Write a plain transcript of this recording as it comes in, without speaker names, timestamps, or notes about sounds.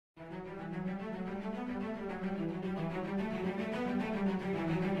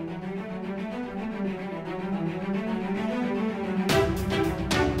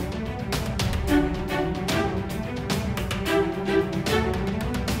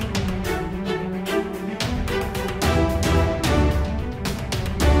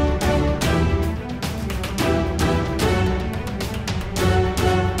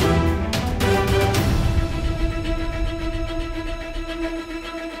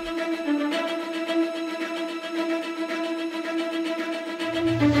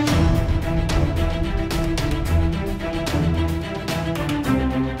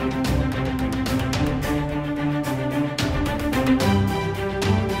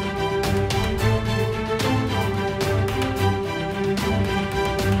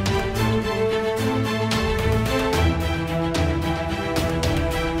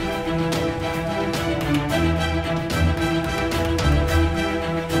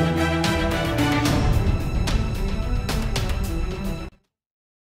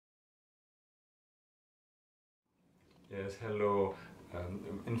Yes, hello.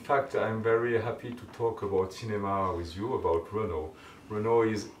 In fact, I'm very happy to talk about cinema with you, about Renault. Renault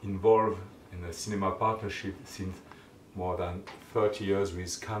is involved in a cinema partnership since more than 30 years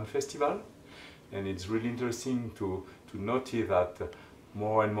with Cannes Festival. And it's really interesting to notice that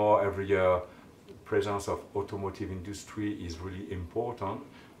more and more every year the presence of automotive industry is really important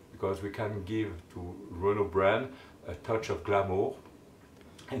because we can give to Renault brand a touch of glamour.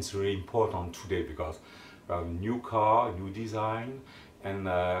 And it's really important today because new car, new design, and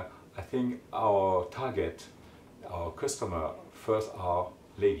I think our target, our customer first are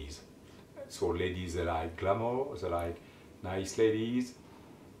ladies. So ladies, they like glamour, they like nice ladies,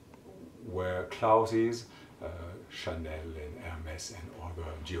 wear clothes, Chanel and Hermes and other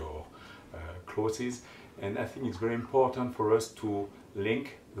Dior clothes. And I think it's very important for us to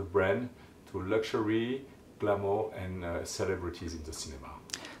link the brand to luxury, glamour and celebrities in the cinema.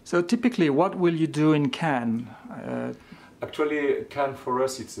 So typically, what will you do in Cannes? Actually, Cannes for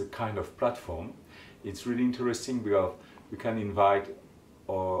us, it's a kind of platform. It's really interesting because we can invite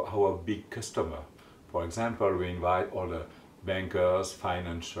our big customer. For example, we invite all the bankers,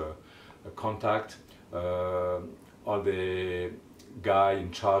 financial contact, all the guy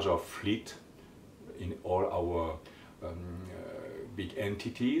in charge of fleet in all our big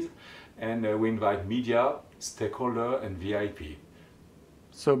entities, and we invite media, stakeholder and VIP.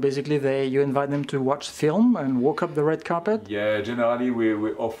 So basically, you invite them to watch film and walk up the red carpet? Yeah, generally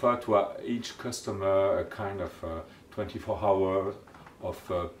we offer to each customer a kind of 24 hours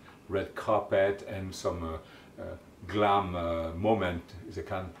of red carpet and some glam moment they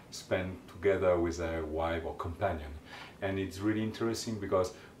can spend together with their wife or companion. And it's really interesting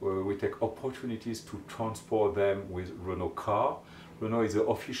because we take opportunities to transport them with Renault car. Renault is the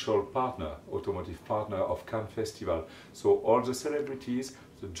official partner, automotive partner of Cannes Festival. So all the celebrities,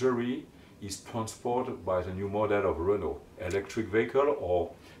 the jury is transported by the new model of Renault, electric vehicle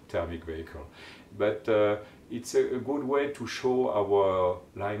or thermic vehicle. But it's a good way to show our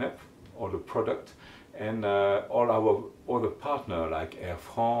lineup, all the product, and all our other partners like Air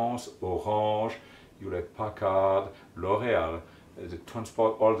France, Orange, Hewlett-Packard, L'Oréal. They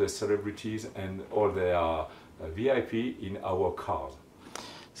transport all the celebrities and all their VIP in our cars.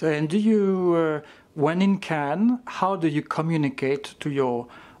 So, and do you, when in Cannes, how do you communicate to your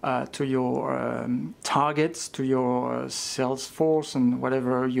targets, to your sales force, and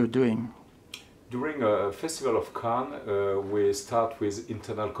whatever you're doing? During a festival of Cannes, we start with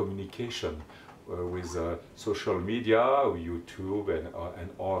internal communication with social media, YouTube and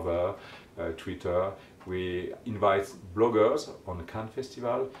other, Twitter. We invite bloggers on the Cannes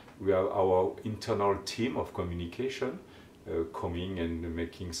Festival. We have our internal team of communication coming and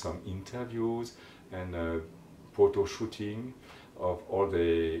making some interviews and photo shooting of all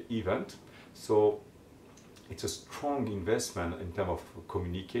the event. So it's a strong investment in terms of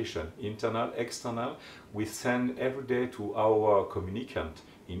communication, internal, external. We send every day to our communicant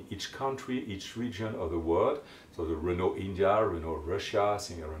in each country, each region of the world. So the Renault India, Renault Russia,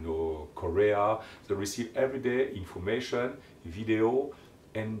 Renault Korea, they receive every day information, video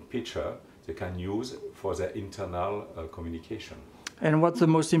and picture they can use for their internal communication. And what's the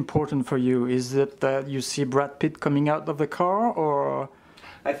most important for you? Is it that you see Brad Pitt coming out of the car, or?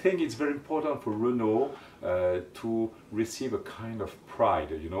 I think it's very important for Renault to receive a kind of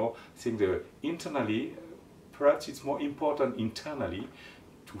pride, you know. I think that internally, perhaps it's more important internally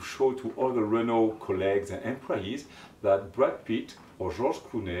to show to all the Renault colleagues and employees that Brad Pitt or George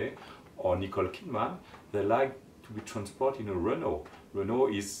Clooney or Nicole Kidman, they like to be transported in a Renault. Renault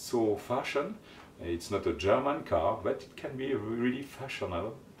is so fashion. It's not a German car, but it can be really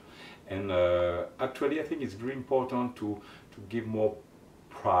fashionable. And actually, I think it's very important to give more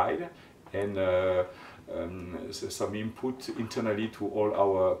pride and some input internally to all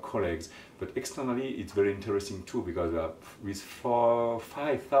our colleagues. But externally, it's very interesting too, because with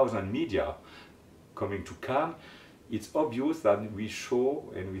 5,000 media coming to Cannes, it's obvious that we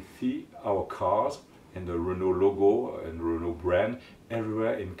show and we see our cars and the Renault logo and Renault brand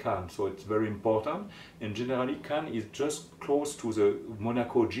everywhere in Cannes. So it's very important. And generally, Cannes is just close to the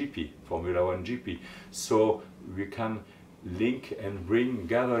Monaco GP, Formula One GP. So we can link and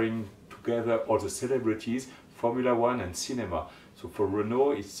gathering together all the celebrities, Formula One and cinema. So for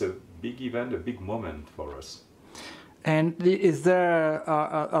Renault, it's a big event, a big moment for us. And is there,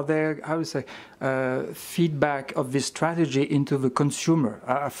 are there, how to say, feedback of this strategy into the consumer?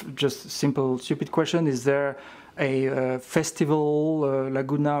 Just simple, stupid question. Is there a festival,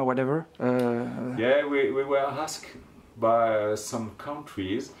 Laguna, or whatever? Yeah, we were asked by some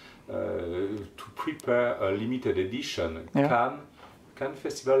countries to prepare a limited edition Cannes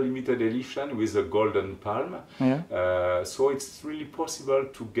Festival limited edition with a golden palm. Yeah. So it's really possible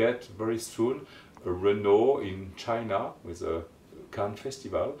to get very soon a Renault in China with a Cannes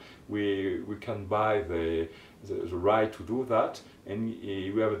Festival. We can buy the right to do that, and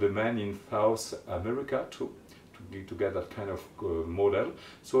we have a demand in South America to get that kind of model.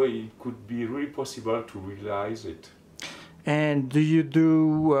 So it could be really possible to realize it. And do you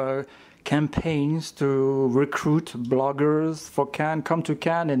do campaigns to recruit bloggers for Cannes, come to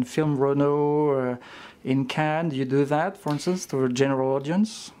Cannes and film Renault in Cannes? Do you do that, for instance, to a general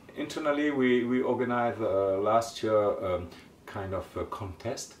audience? Internally, we organized last year kind of a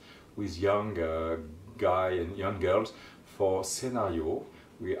contest with young guys and young girls for scenario.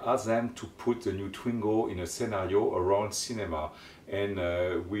 We asked them to put the new Twingo in a scenario around cinema, and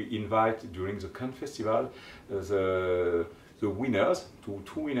we invite during the Cannes Festival the winners. Two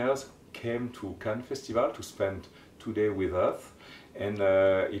winners came to Cannes Festival to spend 2 days with us, and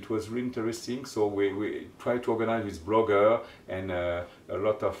it was really interesting. So we tried to organize with blogger and a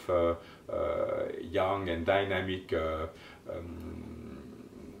lot of young and dynamic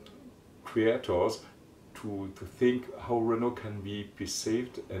creators to think how Renault can be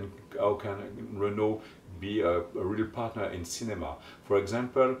perceived and how can Renault be a real partner in cinema. For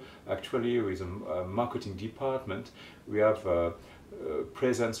example, actually with a marketing department, we have a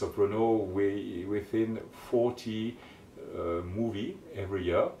presence of Renault within 40 movie every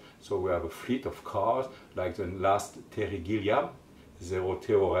year. So we have a fleet of cars, like the last Terry Gilliam, Zero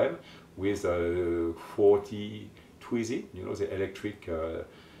Theorem, with 40 Twizy, you know, the electric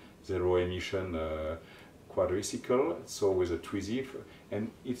zero emission quadricycle, so with a Twizy. And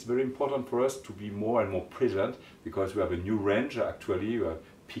it's very important for us to be more and more present, because we have a new range actually. We have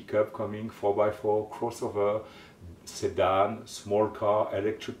pickup coming, 4x4, crossover, sedan, small car,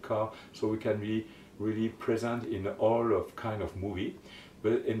 electric car, so we can be really present in all of kind of movie.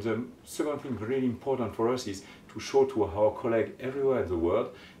 But and the second thing really important for us is to show to our colleagues everywhere in the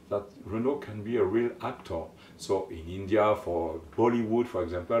world that Renault can be a real actor. So in India for Bollywood, for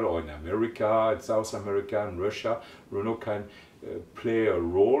example, or in America, in South America, and Russia, Renault can play a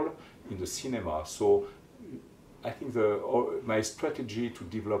role in the cinema. So I think my strategy to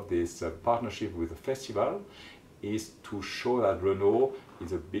develop this partnership with the festival is to show that Renault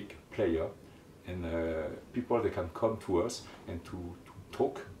is a big player, and people, they can come to us and to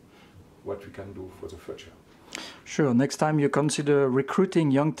talk what we can do for the future. Sure. Next time you consider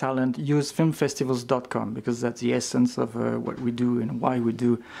recruiting young talent, use filmfestivals.com, because that's the essence of what we do and why we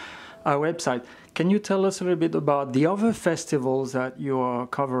do our website. Can you tell us a little bit about the other festivals that you are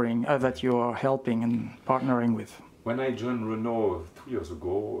covering, that you are helping and partnering with? When I joined Renault 2 years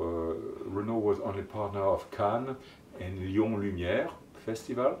ago, Renault was only partner of Cannes and Lyon Lumière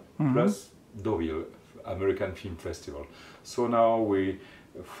Festival, plus Deauville, American Film Festival. So now we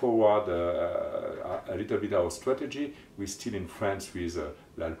forward a little bit our strategy. We're still in France with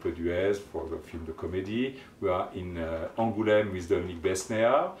l'Alpe d'Huez for the film de comédie. We are in Angoulême with Dominique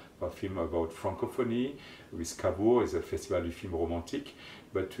Besnéard, a film about francophonie. With Cabourg, is a festival du film romantique.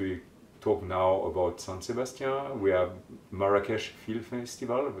 But we talk now about San Sebastián. We have Marrakech Film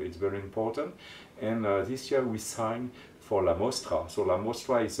Festival, it's very important. And this year we signed for La Mostra. So La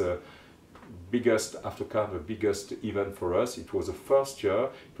Mostra is a biggest, after Cannes, the biggest event for us. It was the first year,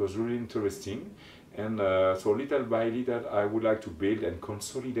 it was really interesting. And so little by little, I would like to build and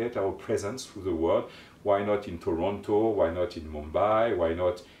consolidate our presence through the world. Why not in Toronto? Why not in Mumbai? Why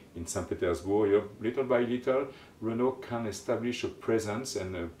not in St. Petersburg? You know, little by little, Renault can establish a presence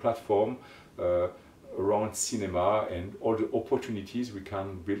and a platform around cinema and all the opportunities we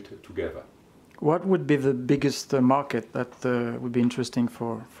can build together. What would be the biggest market that would be interesting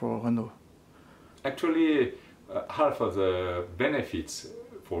for Renault? Actually, half of the benefits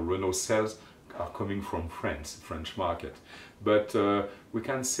for Renault sales are coming from France, French market. But we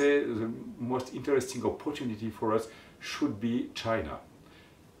can say the most interesting opportunity for us should be China.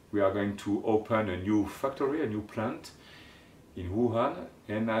 We are going to open a new factory, a new plant in Wuhan,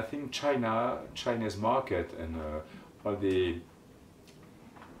 and I think China's market and all the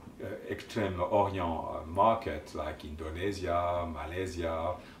Extreme Orient market like Indonesia,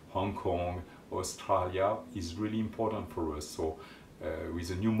 Malaysia, Hong Kong, Australia is really important for us. So with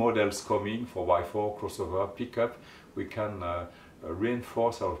the new models coming, 4x4, crossover, pickup, we can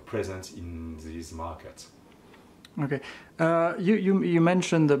reinforce our presence in these markets. Okay, you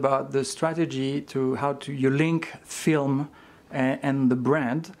mentioned about the strategy to how to you link film and the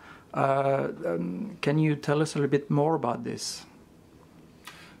brand. Can you tell us a little bit more about this?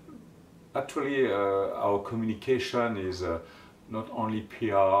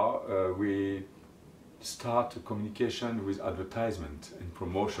 start a communication with advertisement and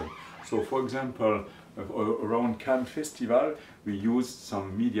promotion. So for example, around Cannes Festival, we use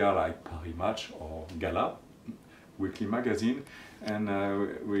some media like Paris Match or Gala, weekly magazine, and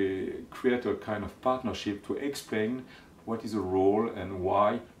we create a kind of partnership to explain what is the role and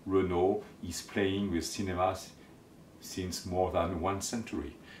why Renault is playing with cinemas since more than 1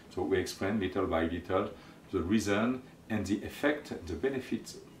 century. So we explain little by little the reason and the effect, the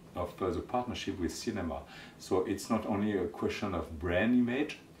benefits of the partnership with cinema. So it's not only a question of brand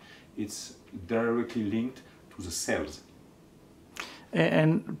image, it's directly linked to the sales.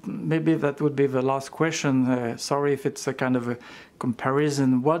 And maybe that would be the last question. Sorry if it's a kind of a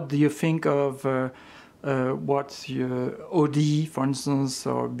comparison. What do you think of what Audi, for instance,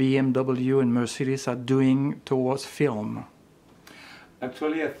 or BMW and Mercedes are doing towards film?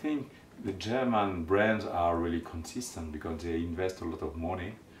 Actually, I think the German brands are really consistent because they invest a lot of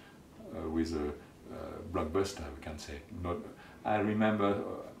money with a blockbuster, we can say. I remember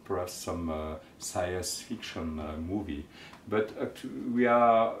perhaps some science fiction movie, but we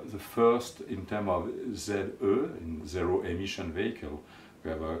are the first in terms of ZE, in zero emission vehicle.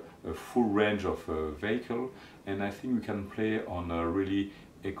 We have a full range of vehicle, and I think we can play on really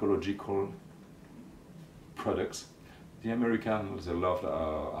ecological products. The Americans, they love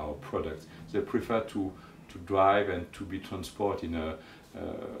our products. They prefer to drive and to be transported in a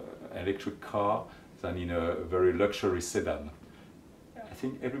electric car than in a very luxury sedan. I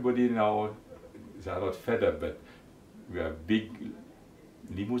think everybody now, they are not fed up, but we have big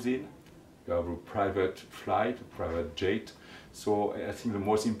limousine, we have a private flight, a private jet. So I think the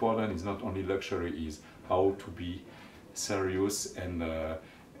most important is not only luxury, is how to be serious and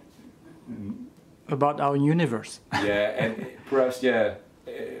about our universe. Yeah, and perhaps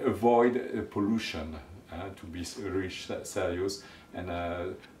avoid pollution, to be really serious and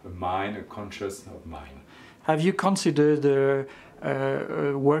a conscious of mind. Have you considered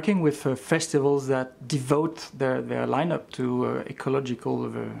working with festivals that devote their lineup to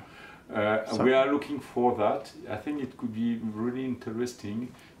ecological? We are looking for that. I think it could be really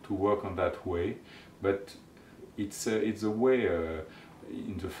interesting to work on that way, but it's a way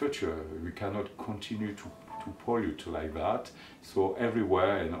in the future. We cannot continue to pollute like that. So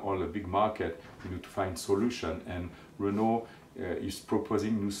everywhere in all the big market, we need to find solution, and Renault is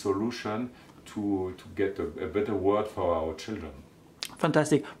proposing new solution to get a better world for our children.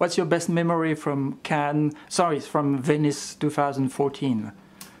 Fantastic. What's your best memory from from Venice 2014?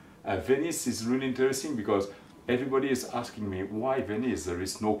 Venice is really interesting because everybody is asking me why Venice. There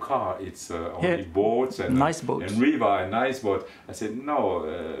is no car. It's only boats and nice boats and river and nice boat. I said no.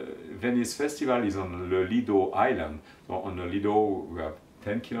 Venice Festival is on the Lido Island. So on the Lido we have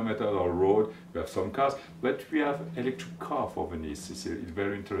 10 kilometers of road. We have some cars, but we have electric car for Venice. It's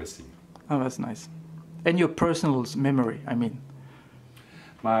very interesting. Oh, that's nice. And your personal memory, I mean.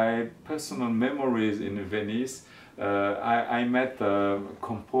 My personal memories in Venice. I met the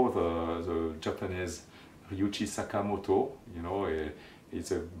composer, the Japanese Ryuichi Sakamoto. You know,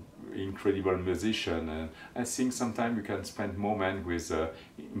 he's an incredible musician, and I think sometimes you can spend moments with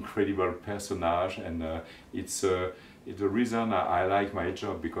incredible personage, and it's the reason I like my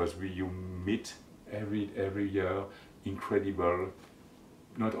job, because you meet every year incredible,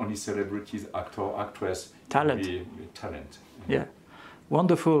 not only celebrities, actor, actress, talent. Talent. Yeah.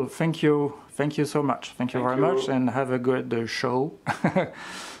 Wonderful. Thank you. Thank you so much. Thank you very much, and have a good show.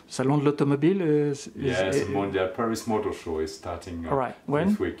 Salon de l'Automobile is yes, Mondial Paris Motor Show is starting all right. When?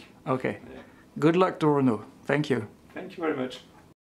 this week. Okay. Yeah. Good luck to Renault. Thank you. Thank you very much.